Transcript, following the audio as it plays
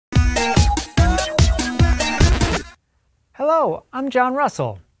Hello, I'm John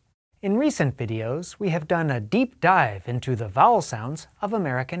Russell. In recent videos, we have done a deep dive into the vowel sounds of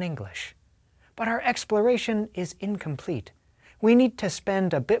American English. But our exploration is incomplete. We need to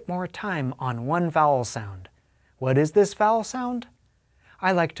spend a bit more time on one vowel sound. What is this vowel sound?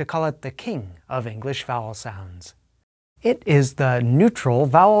 I like to call it the king of English vowel sounds. It is the neutral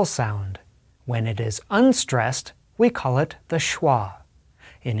vowel sound. When it is unstressed, we call it the schwa.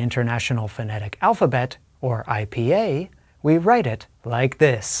 In International Phonetic Alphabet, or IPA, we write it like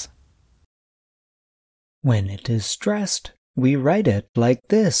this. When it is stressed, we write it like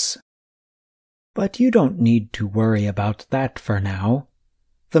this. But you don't need to worry about that for now.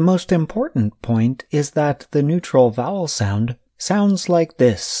 The most important point is that the neutral vowel sound sounds like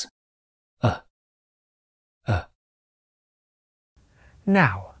this.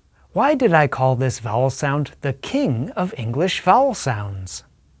 Now, why did I call this vowel sound the king of English vowel sounds?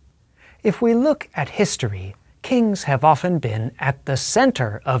 If we look at history, kings have often been at the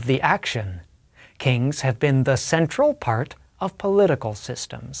center of the action. Kings have been the central part of political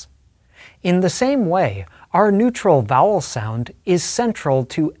systems. In the same way, our neutral vowel sound is central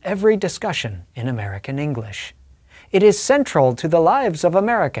to every discussion in American English. It is central to the lives of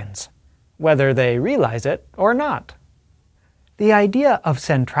Americans, whether they realize it or not. The idea of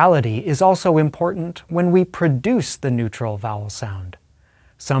centrality is also important when we produce the neutral vowel sound.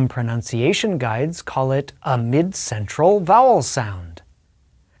 Some pronunciation guides call it a mid-central vowel sound.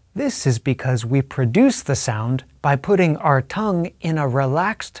 This is because we produce the sound by putting our tongue in a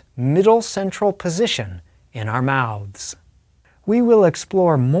relaxed middle central position in our mouths. We will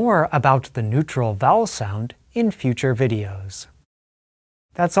explore more about the neutral vowel sound in future videos.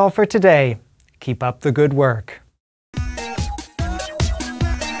 That's all for today. Keep up the good work.